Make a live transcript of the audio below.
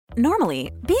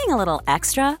Normally, being a little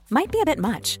extra might be a bit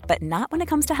much, but not when it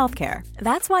comes to healthcare.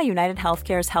 That's why United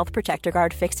Healthcare's Health Protector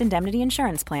Guard fixed indemnity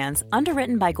insurance plans,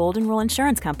 underwritten by Golden Rule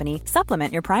Insurance Company,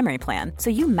 supplement your primary plan so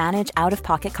you manage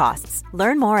out-of-pocket costs.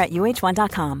 Learn more at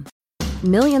uh1.com.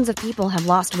 Millions of people have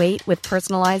lost weight with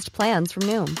personalized plans from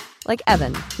Noom. Like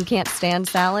Evan, who can't stand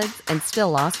salads and still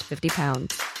lost 50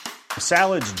 pounds.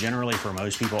 Salads generally for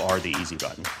most people are the easy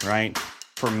button, right?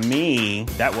 For me,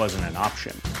 that wasn't an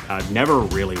option. I never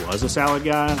really was a salad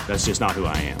guy. That's just not who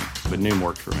I am. But Noom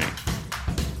worked for me.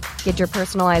 Get your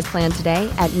personalized plan today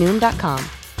at Noom.com.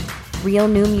 Real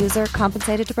Noom user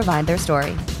compensated to provide their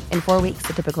story. In 4 weeks,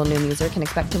 the typical Noom user can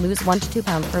expect to lose 1 to 2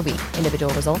 pounds per week.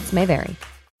 Individual results may vary.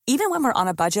 Even when we're on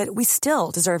a budget, we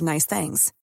still deserve nice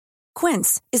things.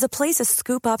 Quince is a place to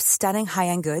scoop up stunning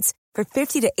high-end goods for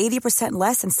 50 to 80%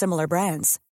 less than similar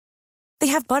brands.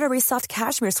 They have buttery soft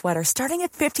cashmere sweaters starting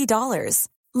at $50,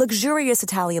 luxurious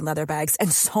Italian leather bags,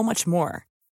 and so much more.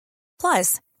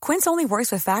 Plus, Quince only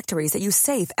works with factories that use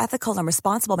safe, ethical, and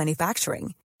responsible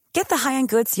manufacturing. Get the high-end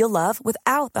goods you'll love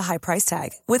without the high price tag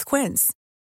with Quince.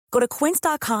 Go to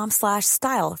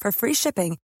quince.com/style for free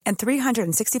shipping and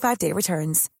 365-day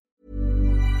returns.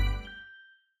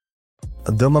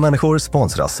 Dumma människor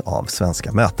sponsras av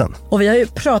Svenska Möten. Och vi har ju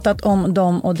pratat om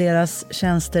dem och deras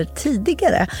tjänster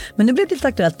tidigare. Men nu blir det lite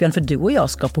aktuellt, Björn, för du och jag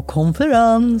ska på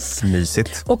konferens.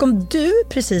 Mysigt. Och om du,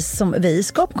 precis som vi,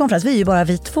 ska på konferens, vi är ju bara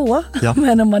vi två. Ja.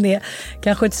 Men om man är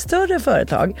kanske ett större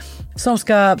företag som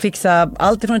ska fixa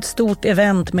allt ifrån ett stort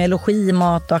event med logi,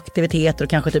 mat och aktiviteter och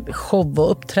kanske typ show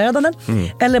och uppträdanden.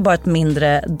 Eller bara ett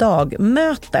mindre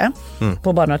dagmöte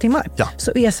på bara några timmar. Ja.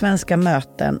 Så är Svenska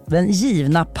Möten den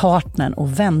givna partnern att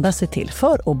vända sig till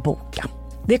för att boka.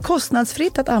 Det är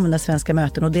kostnadsfritt att använda Svenska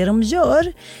Möten och det de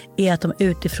gör är att de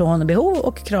utifrån behov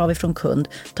och krav ifrån kund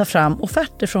tar fram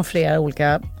offerter från flera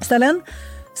olika ställen.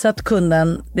 Så att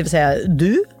kunden, det vill säga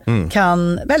du,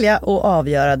 kan välja och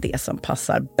avgöra det som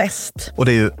passar bäst. Och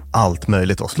det är ju allt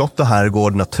möjligt då. Slott och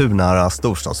herrgård, naturnära,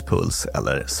 storstadspuls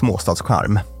eller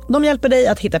småstadscharm. De hjälper dig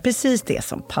att hitta precis det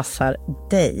som passar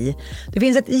dig. Det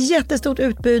finns ett jättestort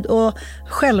utbud och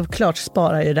självklart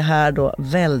sparar ju det här då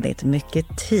väldigt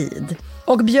mycket tid.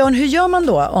 Och Björn, hur gör man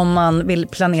då om man vill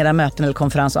planera möten eller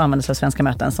konferens och använda sig av Svenska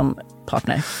Möten som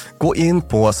partner? Gå in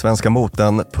på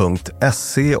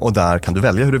svenskamoten.se och där kan du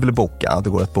välja hur du vill boka. Det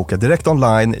går att boka direkt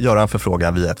online, göra en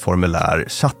förfrågan via ett formulär,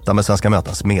 chatta med Svenska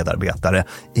Mötens medarbetare,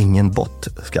 ingen bot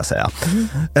ska jag säga,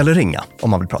 eller ringa om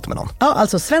man vill prata med någon. Ja,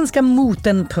 alltså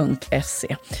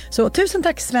svenskamoten.se. Så tusen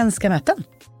tack Svenska Möten.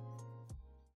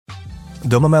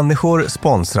 Dumma människor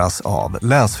sponsras av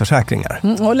Länsförsäkringar.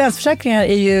 Och Länsförsäkringar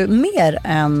är ju mer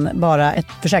än bara ett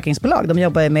försäkringsbolag. De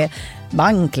jobbar ju med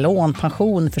bank, lån,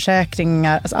 pension,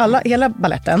 försäkringar, alltså hela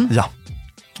balletten. Ja.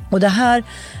 Och det här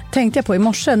tänkte jag på i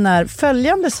morse när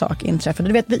följande sak inträffade.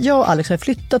 Du vet, jag och Alex har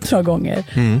flyttat några gånger.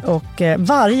 Och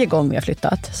varje gång vi har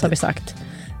flyttat så har vi sagt,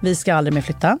 vi ska aldrig mer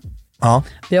flytta. Ja.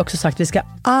 Vi har också sagt, vi ska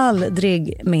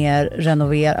aldrig mer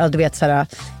renovera. Du vet såhär,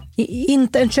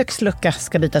 inte en kökslucka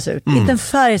ska bytas ut. Inte en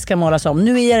färg ska målas om.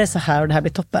 Nu är det så här och det här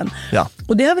blir toppen. Ja.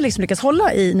 Och det har vi liksom lyckats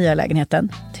hålla i nya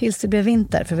lägenheten tills det blev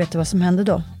vinter. För vet du vad som hände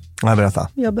då? Jag berätta.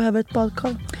 Jag behöver ett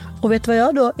badkar. Och vet du vad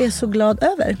jag då är så glad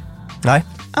över? Nej.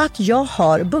 Att jag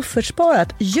har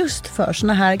buffertsparat just för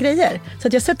såna här grejer. Så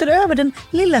att jag sätter över den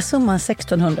lilla summan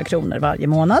 1600 kronor varje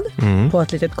månad på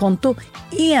ett litet konto.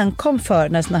 Enkom för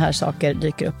när såna här saker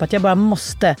dyker upp. Att jag bara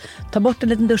måste ta bort en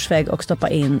liten duschvägg och stoppa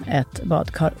in ett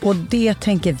badkar. Och det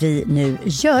tänker vi nu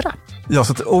göra. Ja,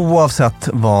 så att oavsett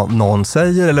vad någon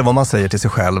säger eller vad man säger till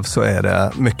sig själv så är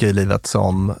det mycket i livet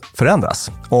som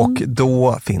förändras. Och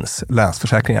då finns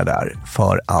Länsförsäkringar där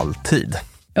för alltid.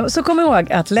 Så kom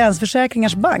ihåg att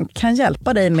Länsförsäkringars bank kan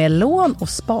hjälpa dig med lån och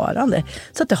sparande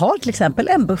så att du har till exempel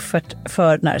en buffert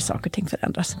för när saker och ting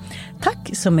förändras. Tack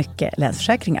så mycket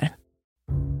Länsförsäkringar.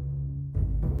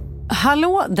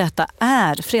 Hallå, detta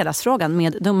är Fredagsfrågan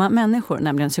med dumma människor,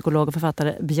 nämligen psykolog och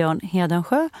författare Björn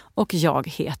Hedensjö och jag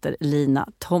heter Lina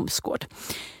Thomsgård.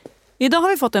 Idag har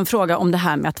vi fått en fråga om det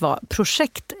här med att vara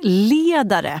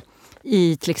projektledare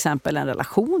i till exempel en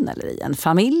relation eller i en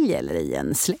familj eller i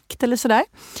en släkt eller sådär.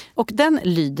 Och den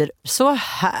lyder så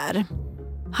här.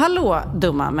 Hallå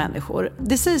dumma människor.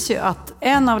 Det sägs ju att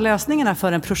en av lösningarna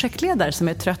för en projektledare som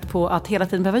är trött på att hela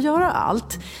tiden behöva göra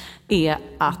allt är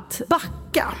att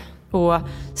backa och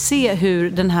se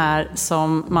hur den här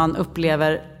som man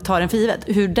upplever tar en för givet,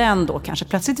 hur den då kanske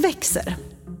plötsligt växer.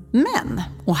 Men,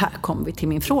 och här kommer vi till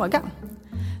min fråga.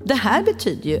 Det här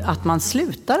betyder ju att man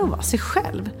slutar att vara sig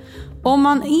själv Om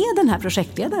man är den här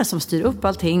projektledaren som styr upp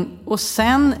allting och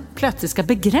sen plötsligt ska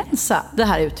begränsa det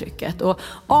här uttrycket och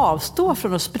avstå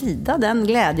från att sprida den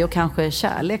glädje och kanske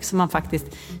kärlek som man faktiskt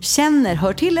känner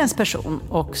hör till ens person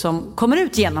och som kommer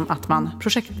ut genom att man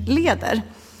projektleder,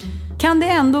 kan det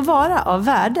ändå vara av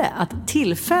värde att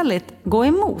tillfälligt gå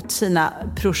emot sina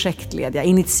projektlediga,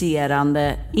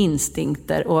 initierande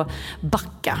instinkter och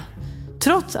backa,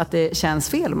 trots att det känns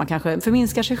fel och man kanske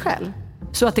förminskar sig själv,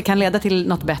 så att det kan leda till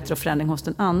något bättre och förändring hos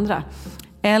den andra.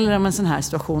 Eller om en sån här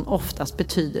situation oftast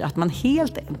betyder att man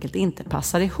helt enkelt inte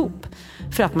passar ihop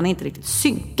för att man inte riktigt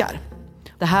synkar.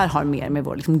 Det här har mer med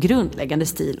vår grundläggande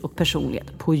stil och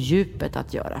personlighet på djupet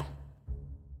att göra.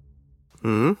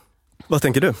 Vad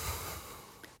tänker du?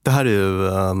 Det här är ju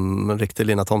en riktig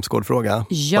Lina Thomsgård-fråga.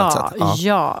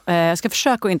 Ja. Jag ska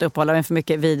försöka att inte uppehålla mig för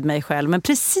mycket vid mig själv. Men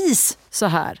precis så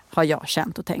här har jag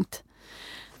känt och tänkt.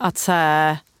 Att så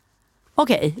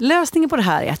okej, lösningen på det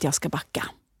här är att jag ska backa.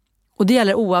 Och det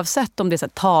gäller oavsett om det är så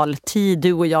här taltid,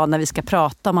 du och jag, när vi ska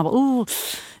prata. Man bara,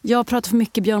 jag pratar för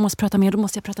mycket, Björn måste prata mer, då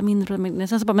måste jag prata mindre.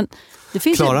 Sen så bara, men det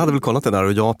finns Klara hade väl kollat det där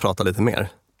och jag pratar lite mer.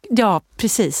 Ja,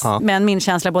 precis. Ja. Men min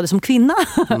känsla både som kvinna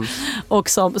och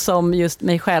som just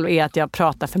mig själv är att jag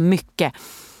pratar för mycket.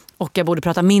 Och jag borde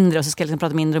prata mindre och så ska jag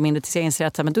prata mindre och mindre tills jag inser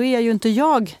att men då är jag ju inte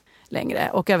jag längre.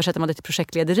 Och översätter man det till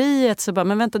projektlederiet så bara,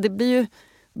 men vänta, det blir ju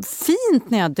fint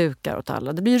när jag dukar åt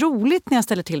alla. Det blir roligt när jag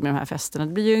ställer till med de här festerna.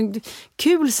 Det blir ju en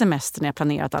kul semester när jag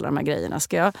planerat alla de här grejerna.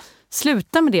 Ska jag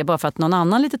sluta med det bara för att någon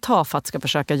annan lite tafatt ska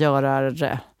försöka göra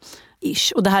det?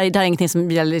 Ish. Och det här är ingenting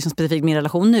som gäller specifikt min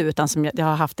relation nu, utan som jag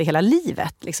har haft det hela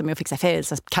livet. Jag fixar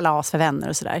födelsedagskalas för vänner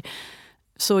och sådär.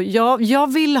 Så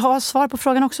jag vill ha svar på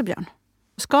frågan också, Björn.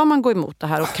 Ska man gå emot det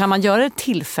här och kan man göra det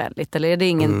tillfälligt eller är det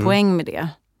ingen poäng med det?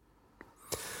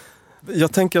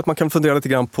 Jag tänker att man kan fundera lite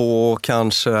grann på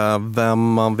kanske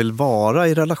vem man vill vara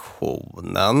i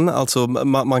relationen. Alltså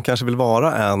man kanske vill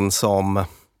vara en som,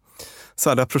 så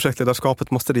här, det här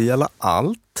projektledarskapet, måste det gälla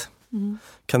allt?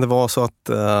 Kan det vara så att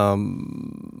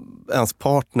ens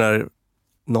partner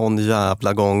någon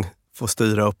jävla gång får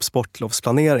styra upp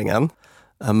sportlovsplaneringen,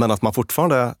 men att man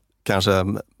fortfarande kanske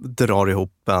drar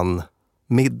ihop en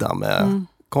middag med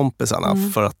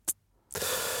kompisarna för att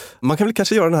man kan väl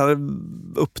kanske göra den här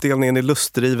uppdelningen i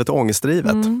lustdrivet och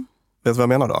ångestdrivet. Vet du vad jag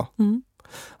menar då?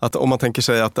 Att om man tänker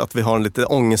sig att vi har en lite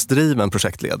ångestdriven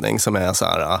projektledning som är så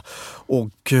här, åh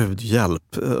gud,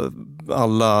 hjälp.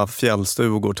 Alla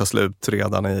fjällstugor tar slut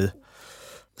redan i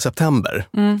september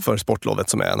för sportlovet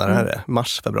som är, när är det?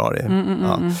 Mars, februari.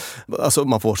 Ja. Alltså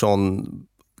man får sån,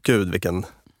 gud vilken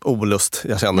olust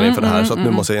jag känner inför det här, så att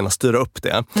nu måste jag gärna styra upp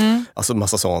det. Alltså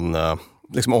massa sån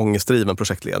ångestdriven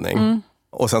projektledning.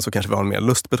 Och sen så kanske vi har en mer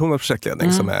lustbetonad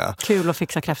projektledning som är kul att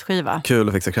fixa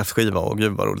kräftskiva. Och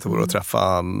gud vad roligt det vore att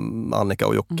träffa Annika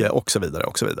och Jocke och så vidare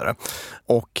och så vidare.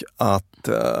 Och att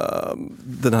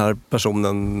den här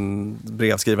personen,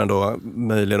 brevskrivaren då,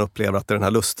 möjligen upplever att det är den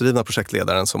här lustdrivna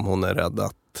projektledaren som hon är rädd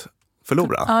att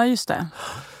förlora. Ja, just det.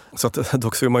 Så att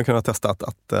då skulle man kunna testa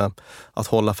att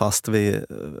hålla fast vid...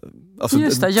 Alltså,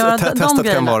 just det,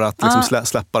 testet kan vara att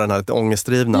släppa den här lite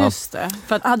ångestdrivna. Just det.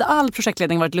 För att hade all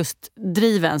projektledning varit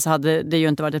lustdriven så hade det ju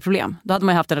inte varit ett problem. Då hade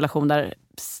man ju haft en relation där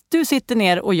du sitter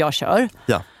ner och jag kör.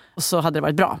 Ja. Och så hade det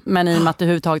varit bra. Men i och med att det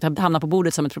överhuvudtaget hamnar på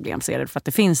bordet som ett problem så är det för att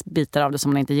det finns bitar av det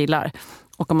som man inte gillar.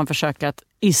 Och om man försöker att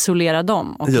isolera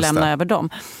dem och lämna över dem.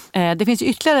 Det finns ju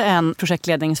ytterligare en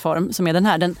projektledningsform som är den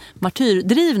här, den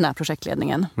martyrdrivna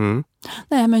projektledningen.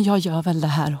 Nej, men jag gör väl det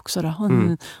här också då.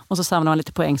 Och så samlar man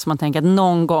lite poäng så man tänker att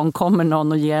någon gång kommer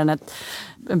någon och ger en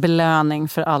en belöning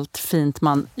för allt fint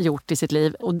man gjort i sitt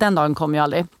liv. Och den dagen kommer ju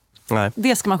aldrig. Nej.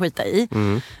 Det ska man skita i.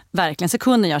 Verkligen.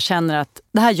 Sekunden jag känner att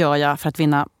det här gör jag för att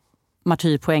vinna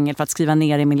martyrpoäng, för att skriva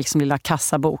ner i min lilla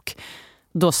kassabok,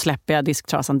 då släpper jag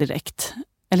disktrasan direkt.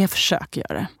 Eller jag försöker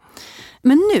göra det.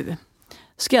 Men nu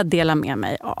ska jag dela med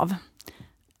mig av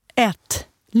ett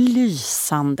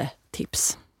lysande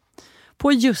tips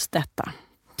på just detta.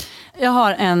 Jag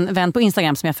har en vän på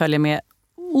Instagram som jag följer med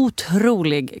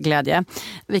otrolig glädje.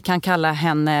 Vi kan kalla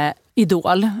henne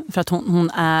Idol, för att hon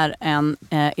är en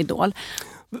idol.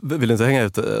 Vill du inte hänga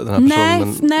ut den här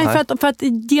personen? Nej, för att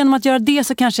genom att göra det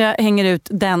så kanske jag hänger ut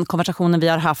den konversationen vi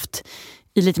har haft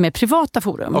i lite mer privata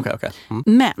forum. Okay.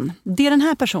 Men det den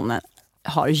här personen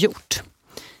har gjort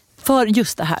för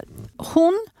just det här.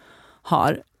 Hon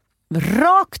har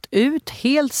rakt ut,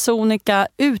 helt sonika,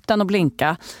 utan att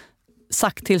blinka,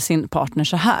 sagt till sin partner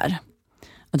så här.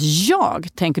 Att jag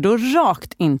tänker då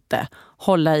rakt inte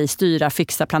hålla i, styra,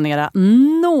 fixa, planera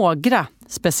några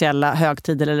speciella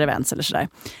högtider eller events eller sådär.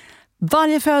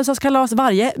 Varje födelsedagskalas,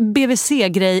 varje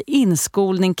BVC-grej,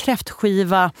 inskolning,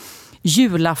 kräftskiva,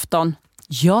 julafton.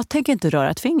 Jag tänker inte röra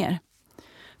ett finger.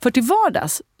 För till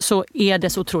vardags så är det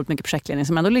så otroligt mycket projektledning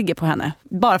som ändå ligger på henne.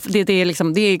 Bara för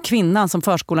det är kvinnan som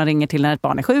förskolan ringer till när ett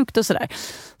barn är sjukt och sådär.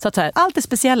 Så att allt det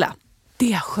speciella,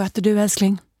 det sköter du,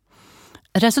 älskling.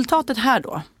 Resultatet här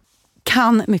då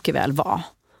kan mycket väl vara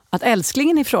att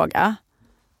älsklingen i fråga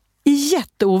är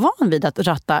jätteovan vid att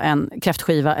ratta en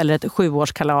kräftskiva eller ett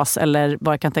 7-årskalas eller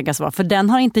vad det kan tänkas vara. För den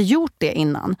har inte gjort det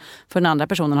innan. För den andra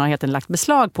personen har helt enkelt lagt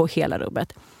beslag på hela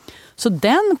rubbet. Så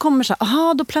den kommer så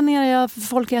här, då planerar jag,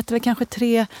 folk äter väl kanske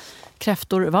 3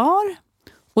 kräftor var.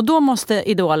 Och då måste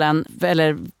idolen,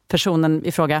 eller personen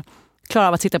i fråga, klara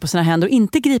av att sitta på sina händer och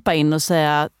inte gripa in och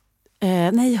säga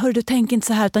nej, hör du, tänk inte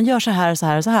så här, utan gör så här och så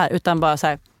här och så här. Utan bara så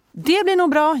här, det blir nog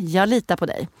bra, jag litar på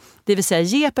dig. Det vill säga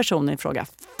ge personen i fråga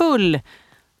full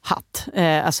hatt,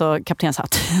 alltså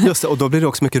kaptenshatt. Just det, och då blir det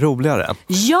också mycket roligare.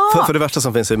 Ja! För det värsta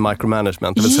som finns är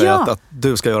micromanagement. Det vill säga att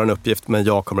du ska göra en uppgift, men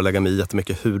jag kommer att lägga mig i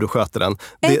jättemycket hur du sköter den.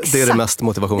 Det är det mest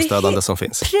motivationsstödande som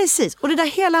finns. Precis, och det där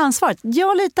hela ansvaret.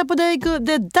 Jag litar på dig,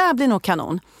 det där blir nog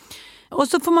kanon. Och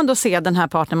så får man då se den här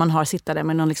partnern man har sitta där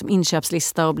med någon liksom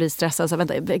inköpslista och bli stressad. Så,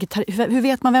 vänta, hur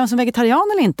vet man vem som är vegetarian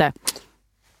eller inte?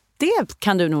 Det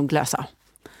kan du nog lösa.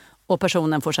 Och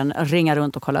personen får sedan ringa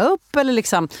runt och kolla upp. Eller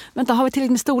liksom, vänta, har vi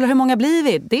tillräckligt med stolar? Hur många blir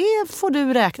vi? Det får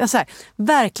du räkna. Så här,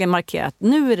 verkligen markera att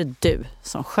nu är det du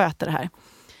som sköter det här.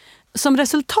 Som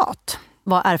resultat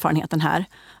var erfarenheten här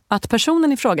att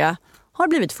personen i fråga har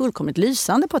blivit fullkomligt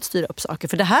lysande på att styra upp saker.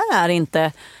 För det här är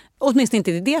inte, åtminstone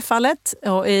inte i det fallet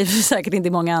och säkert inte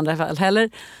i många andra fall heller,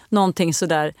 någonting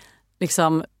sådär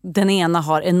liksom, den ena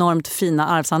har enormt fina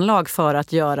arvsanlag för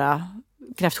att göra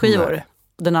kräftskivor. Nej.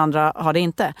 Den andra har det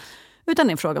inte. Utan det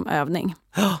är en fråga om övning.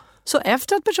 Så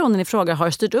efter att personen i fråga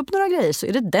har styrt upp några grejer så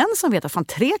är det den som vet att fan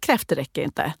 3 kräftor räcker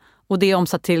inte. Och det är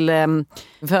omsatt till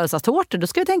födelsedagstårtor. Då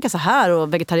ska vi tänka så här,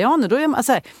 och vegetarianer. Då är man,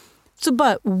 alltså, så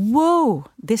bara, wow,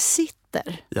 det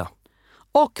sitter. Ja.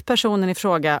 Och personen i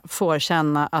fråga får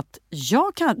känna att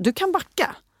du kan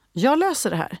backa. Jag löser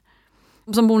det här.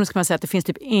 Som bonus kan man säga att det finns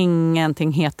typ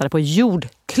ingenting hetare på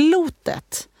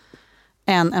jordklotet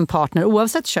än en partner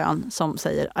oavsett kön som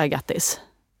säger I got this.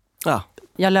 Ja.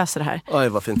 Jag löser det här. Oj,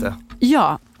 vad fint det är.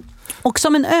 Ja. Och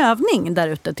som en övning där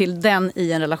ute till den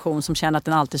i en relation som känner att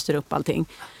den alltid styr upp allting.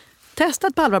 Testa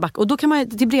ett på allvar backa. Och då kan man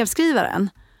till brevskrivaren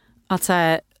att så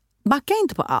här, backa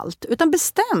inte på allt. Utan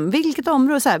bestäm vilket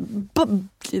område. Så här,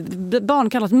 barn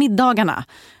kallas middagarna.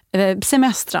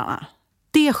 Semestrarna.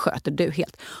 Det sköter du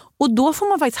helt. Och då får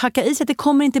man faktiskt hacka i sig att det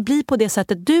kommer inte bli på det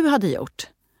sättet du hade gjort.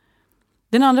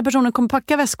 Den andra personen kommer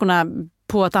packa väskorna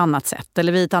på ett annat sätt.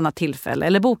 Eller vid ett annat tillfälle.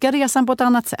 Eller boka resan på ett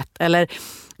annat sätt. Eller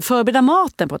förbereda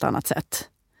maten på ett annat sätt.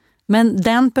 Men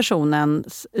den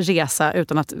personens resa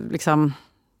utan att liksom...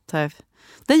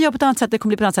 Den gör på ett annat sätt, det kommer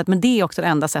bli på ett annat sätt. Men det är också det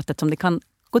enda sättet som det kan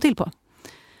gå till på.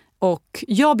 Och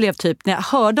jag blev typ, när jag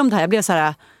hörde om det här, jag blev så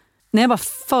här... När jag bara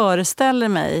föreställer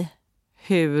mig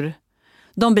hur...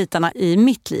 De bitarna i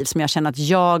mitt liv som jag känner att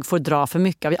jag får dra för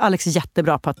mycket av. Alex är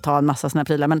jättebra på att ta en massa såna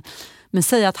prylar. Men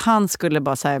säg att han skulle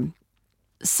bara säga,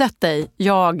 sätt dig,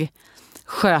 jag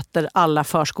sköter alla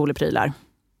förskoleprylar.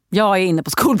 Jag är inne på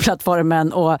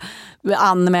skolplattformen och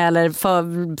anmäler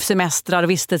för semestrar och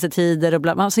vistelsetider. Och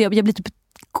bla. Alltså jag blir typ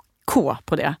K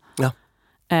på det. Ja.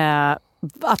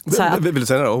 Att, så här, vill du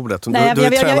säga det här ordet? Nej,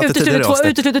 jag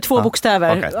utesluter 2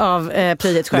 bokstäver av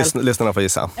frihetsskäl. Lyssnarna får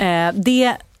gissa.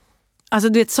 Alltså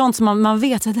du vet, sånt som man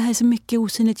vet att det här är så mycket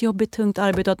osynligt, jobbigt, tungt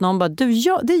arbete, att någon bara, det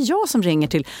är jag som ringer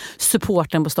till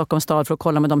supporten på Stockholms stad för att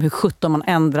kolla med dem hur 17 man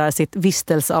ändrar sitt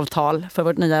vistelseavtal för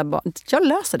vårt nya barn. Jag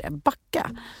löser det,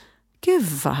 backa. Gud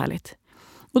vad härligt.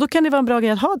 Och då kan det vara en bra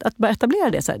grej att bara etablera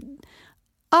det så här.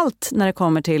 Allt när det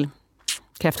kommer till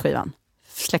kräftskivan,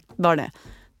 släktbar det,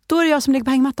 då är det jag som ligger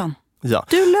på hängmattan. Ja.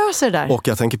 Du löser det där. Och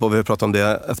jag tänker på, vi har pratat om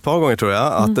det ett par gånger tror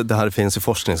jag, att det här finns ju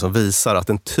forskning som visar att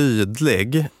en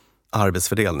tydlig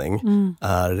arbetsfördelning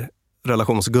är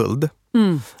relationsguld.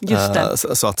 Just det.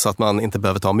 Så att man inte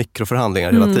behöver ta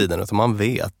mikroförhandlingar hela tiden, utan man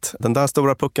vet. Den där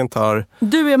stora pucken tar...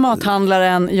 Du är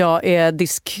mathandlaren, jag är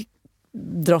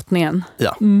diskdrottningen.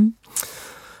 Ja.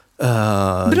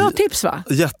 Bra tips va?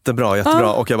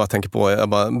 Jättebra. Och jag bara tänker på,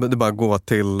 det bara gå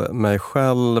till mig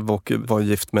själv och vara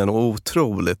gift med en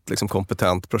otroligt liksom,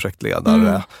 kompetent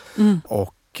projektledare.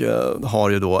 Och har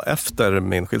ju då efter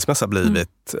min skilsmässa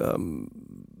blivit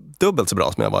dubbelt så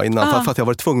bra som jag var innan för att jag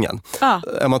var tvungen.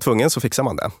 Är man tvungen så fixar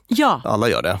man det. Ja. Alla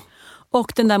gör det.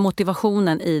 Och den där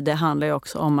motivationen i det handlar ju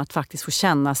också om att faktiskt få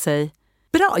känna sig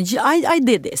bra. I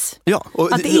did this. Ja,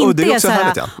 och att det inte är också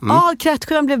härligt.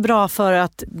 Kräftskivan blev bra för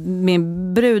att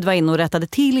min brud var inne och rättade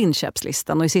till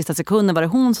inköpslistan och i sista sekunden var det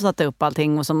hon som satte upp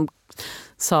allting och som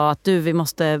sa att vi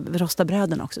måste rosta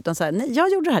bröden också. Utan så här, nej,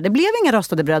 jag gjorde det här. Det blev inga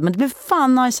rostade bröd, men det blev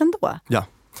fan nice ändå. Ja.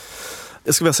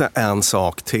 Jag skulle vilja säga en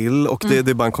sak till, och det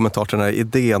är bara en kommentar till den här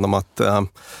idén om att,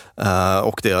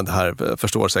 och det här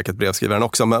förstår säkert brevskrivaren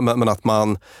också, men att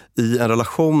man i en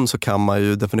relation så kan man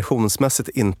ju definitionsmässigt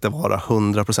inte vara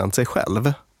 100% sig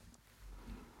själv.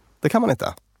 Det kan man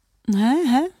inte.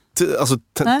 Nej. Alltså,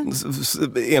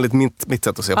 enligt mitt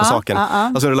sätt att se på saken.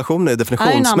 Alltså en relation är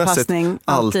definitionsmässigt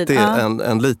alltid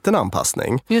en liten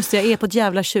anpassning. Just det, jag är på ett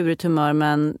jävla tjurigt humör,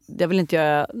 men jag vill inte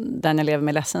göra den jag lever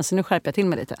med ledsen, så nu skärper jag till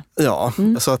mig lite. Ja,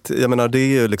 så att jag menar, det är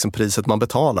ju liksom priset man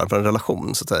betalar för en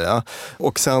relation, så att säga.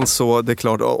 Och sen så, det är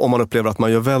klart, om man upplever att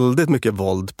man gör väldigt mycket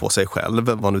våld på sig själv,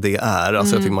 vad nu det är.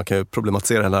 Alltså jag tycker man kan ju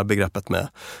problematisera det här begreppet med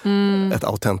ett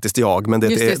autentiskt jag, men det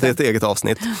är ett eget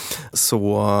avsnitt.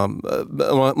 Så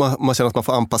man känner att man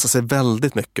får anpassa sig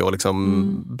väldigt mycket och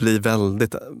liksom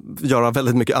göra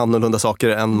väldigt mycket annorlunda saker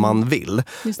än man vill.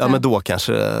 Ja, men då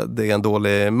kanske det är en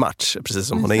dålig match, precis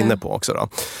som hon är inne på också då.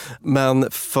 Men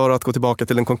för att gå tillbaka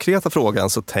till den konkreta frågan,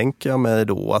 så tänker jag mig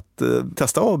då att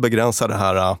testa och begränsa det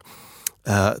här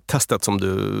testet som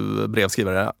du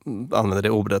brevskrivare använder, det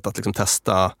ordet, att liksom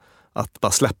testa att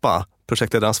bara släppa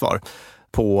projektledaransvar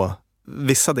på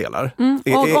vissa delar.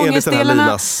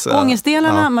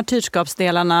 Ångestdelarna,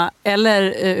 martyrskapsdelarna, eller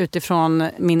utifrån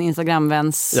min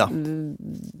Instagramväns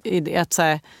att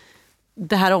säga,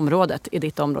 det här området är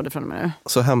ditt område från och med nu.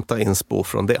 Så hämta inspo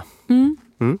från det.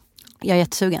 Jag är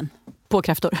jättesugen på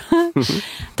kräftor.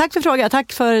 Tack för fråga,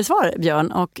 tack för svar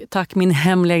Björn, och tack min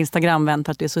hemliga Instagramvän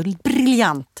för att du är så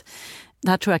briljant. Det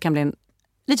här tror jag kan bli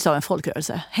lite av en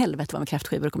folkrörelse. Helvete vad med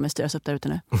kräftskivor kommer att styras upp där ute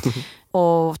nu.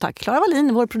 Och tack Clara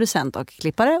Wallin, vår producent och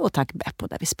klippare, och tack Beppo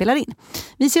där vi spelar in.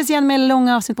 Vi ses igen med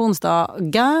långa avsnitt på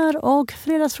onsdagar och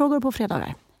fredagsfrågor på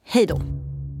fredagar. Hej då!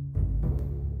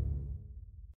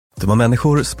 Dumma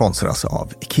människor sponsras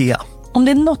av IKEA. Om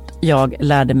det är något jag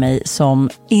lärde mig som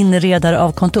inredare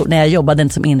av kontor, när jag jobbade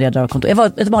inte som inredare av kontor, jag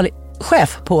var ett vanligt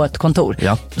chef på ett kontor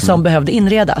som behövde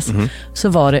inredas, så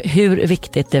var det hur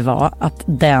viktigt det var att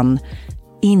den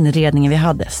inredningen vi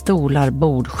hade, stolar,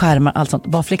 bord, skärmar, allt sånt,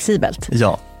 var flexibelt.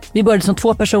 Ja. Vi började som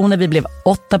 2 personer, vi blev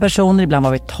 8 personer, ibland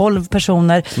var vi 12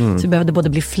 personer. Så vi behövde både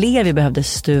bli fler, vi behövde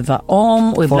stuva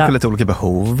om. Och folk har lite olika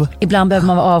behov. Ibland behöver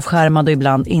man vara avskärmad och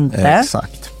ibland inte.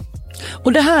 Exakt.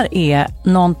 Och det här är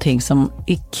någonting som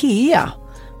IKEA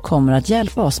kommer att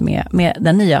hjälpa oss med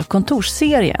den nya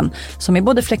kontorsserien som är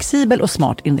både flexibel och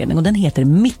smart inredning, och den heter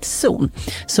Mittzon.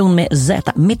 Zon med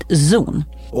Z, Mittzon.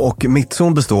 Och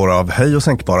Mittzon består av höj- och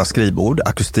sänkbara skrivbord,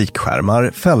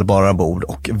 akustikskärmar, fällbara bord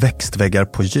och växtväggar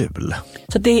på hjul.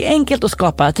 Så det är enkelt att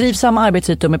skapa trivsamma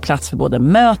arbetsytor med plats för både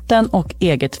möten och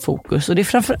eget fokus. Och det är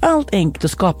framförallt enkelt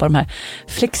att skapa de här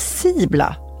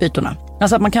flexibla ytorna.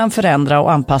 Alltså att man kan förändra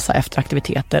och anpassa efter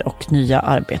aktiviteter och nya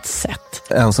arbetssätt.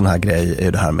 En sån här grej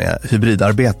är det här med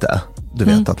hybridarbete. Du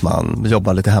vet att man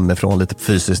jobbar lite hemifrån, lite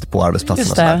fysiskt på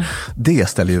arbetsplatsen. Det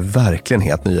ställer ju verkligen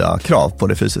helt nya krav på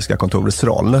det fysiska kontorets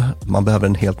roll. Man behöver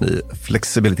en helt ny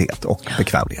flexibilitet och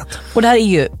bekvämlighet. Och det här är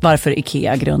ju varför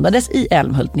IKEA grundades i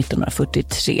Älmhult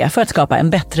 1943. För att skapa en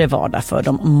bättre vardag för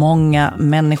de många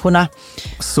människorna.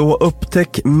 Så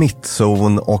upptäck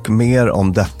Mittzon, och mer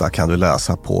om detta kan du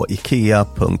läsa på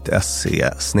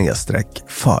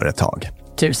ikea.se/företag.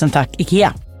 Tusen tack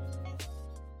IKEA!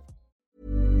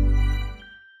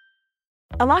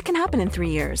 A lot can happen in 3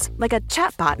 years, like a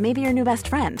chatbot may be your new best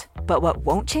friend. But what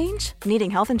won't change?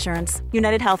 Needing health insurance.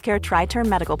 United Healthcare Tri-Term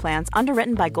Medical Plans,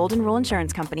 underwritten by Golden Rule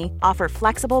Insurance Company, offer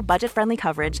flexible, budget-friendly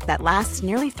coverage that lasts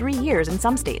nearly 3 years in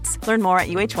some states. Learn more at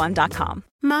uh1.com.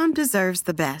 Mom deserves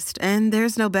the best, and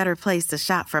there's no better place to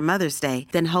shop for Mother's Day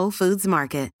than Whole Foods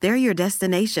Market. They're your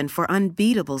destination for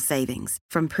unbeatable savings,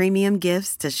 from premium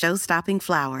gifts to show-stopping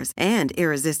flowers and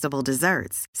irresistible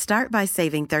desserts. Start by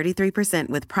saving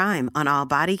 33% with Prime on all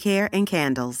body care and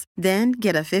candles. Then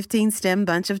get a 15-stem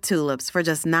bunch of tulips for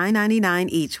just $9.99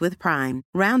 each with Prime.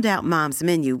 Round out Mom's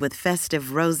menu with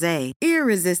festive rosé,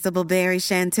 irresistible berry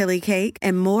chantilly cake,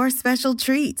 and more special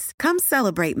treats. Come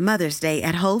celebrate Mother's Day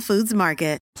at Whole Foods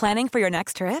Market. Planning for your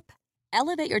next trip?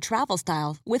 Elevate your travel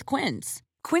style with Quince.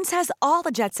 Quince has all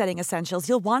the jet-setting essentials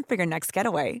you'll want for your next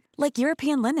getaway, like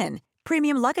European linen,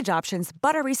 premium luggage options,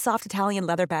 buttery soft Italian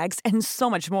leather bags, and so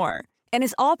much more. And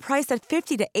is all priced at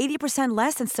 50 to 80%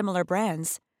 less than similar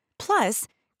brands. Plus,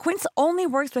 Quince only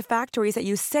works with factories that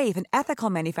use safe and ethical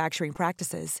manufacturing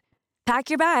practices. Pack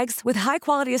your bags with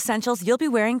high-quality essentials you'll be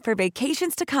wearing for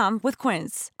vacations to come with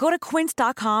Quince. Go to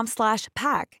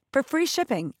quince.com/pack for free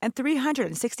shipping and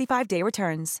 365-day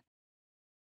returns.